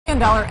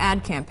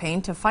ad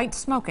campaign to fight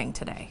smoking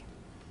today.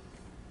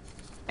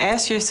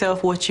 Ask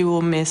yourself what you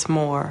will miss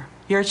more,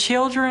 your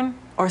children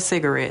or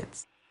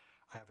cigarettes.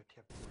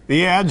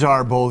 The ads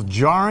are both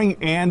jarring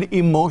and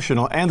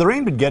emotional, and they're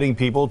aimed at getting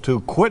people to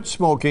quit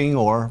smoking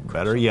or,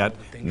 better yet,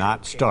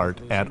 not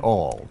start at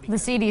all. The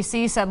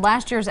CDC said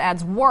last year's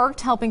ads worked,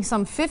 helping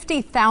some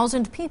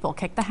 50,000 people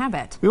kick the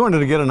habit. We wanted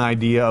to get an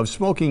idea of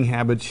smoking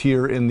habits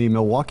here in the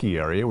Milwaukee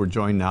area. We're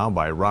joined now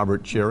by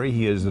Robert Cherry.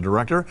 He is the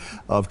director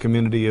of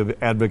Community of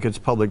Advocates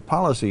Public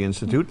Policy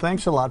Institute.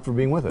 Thanks a lot for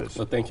being with us.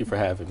 Well, thank you for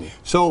having me.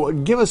 So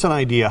give us an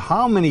idea,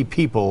 how many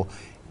people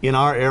in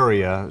our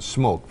area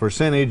smoke,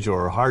 percentage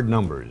or hard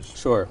numbers?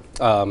 Sure.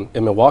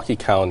 In Milwaukee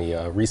County,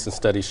 a recent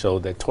study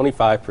showed that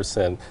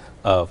 25%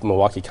 of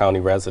Milwaukee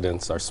County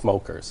residents are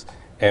smokers.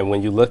 And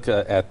when you look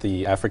at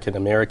the African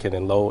American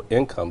and low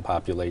income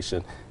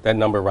population, that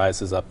number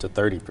rises up to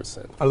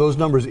 30%. Are those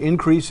numbers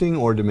increasing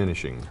or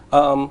diminishing?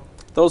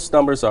 Those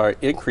numbers are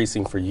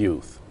increasing for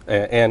youth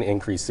and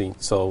increasing,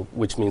 so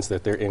which means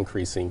that they're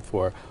increasing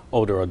for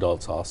older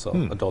adults also,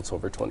 adults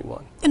over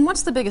 21. And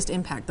what's the biggest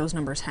impact those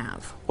numbers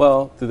have?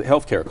 Well, the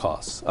healthcare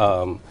costs.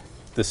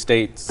 The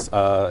state's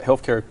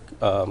healthcare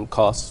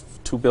costs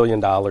 $2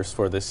 billion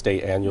for the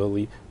state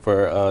annually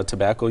for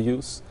tobacco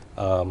use.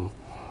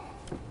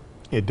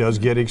 It does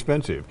get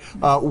expensive.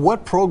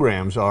 What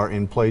programs are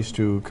in place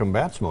to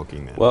combat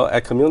smoking then? Well,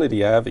 at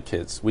Community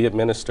Advocates, we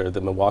administer the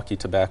Milwaukee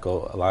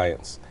Tobacco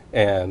Alliance,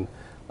 and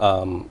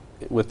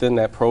within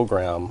that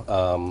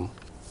program,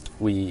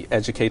 we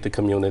educate the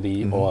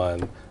community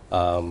on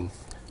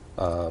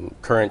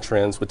current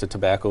trends with the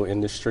tobacco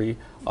industry,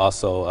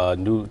 also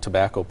new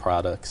tobacco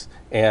products,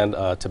 and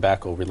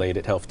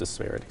tobacco-related health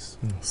disparities.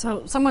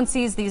 So someone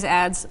sees these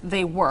ads,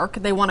 they work,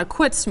 they want to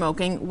quit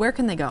smoking. Where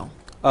can they go?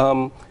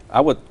 I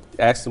would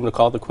ask them to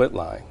call the Quit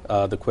Line.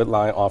 The Quit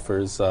Line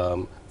offers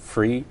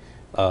free,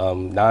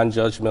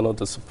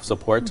 non-judgmental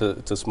support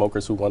to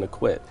smokers who want to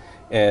quit.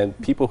 And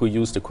people who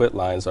use the Quit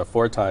Lines are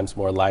 4 times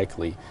more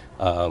likely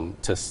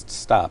to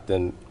stop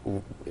than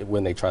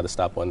when they try to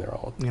stop on their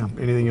own. Yeah.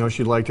 Anything else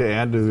you'd like to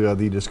add to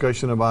the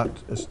discussion about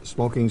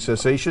smoking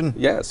cessation?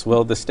 Yes.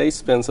 Well, the state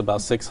spends gets about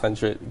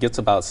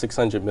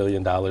 $600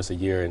 million a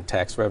year in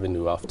tax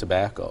revenue off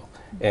tobacco,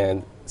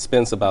 and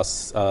spends about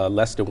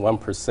less than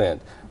 1%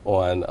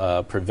 on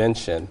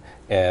prevention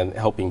and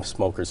helping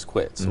smokers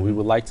quit. So we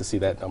would like to see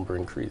that number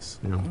increase.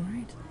 Yeah. All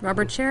right.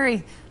 Robert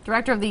Cherry,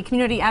 Director of the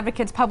Community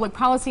Advocates Public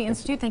Policy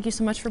Institute, thank you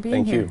so much for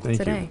being here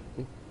today.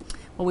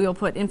 Well, we will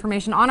put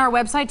information on our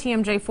website,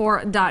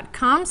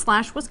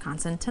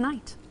 tmj4.com/Wisconsin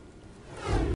Tonight.